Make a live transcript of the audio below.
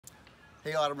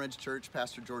Hey Autumn Ridge Church,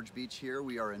 Pastor George Beach here.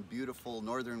 We are in beautiful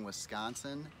northern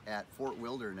Wisconsin at Fort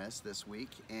Wilderness this week,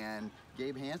 and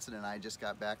Gabe Hansen and I just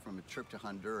got back from a trip to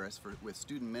Honduras with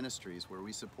student ministries where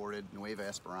we supported Nueva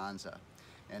Esperanza.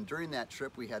 And during that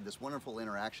trip we had this wonderful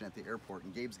interaction at the airport,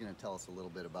 and Gabe's going to tell us a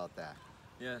little bit about that.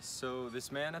 Yes, so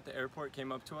this man at the airport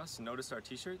came up to us and noticed our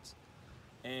t-shirts,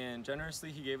 and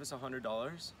generously he gave us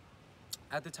 $100.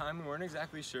 At the time, we weren't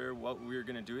exactly sure what we were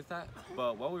going to do with that,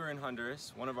 but while we were in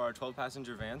Honduras, one of our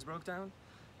 12-passenger vans broke down,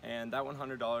 and that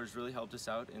 $100 really helped us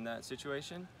out in that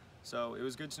situation. So it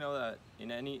was good to know that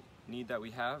in any need that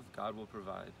we have, God will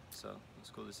provide. So it's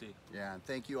cool to see. Yeah, and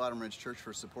thank you Autumn Ridge Church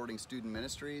for supporting student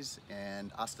ministries,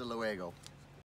 and hasta luego.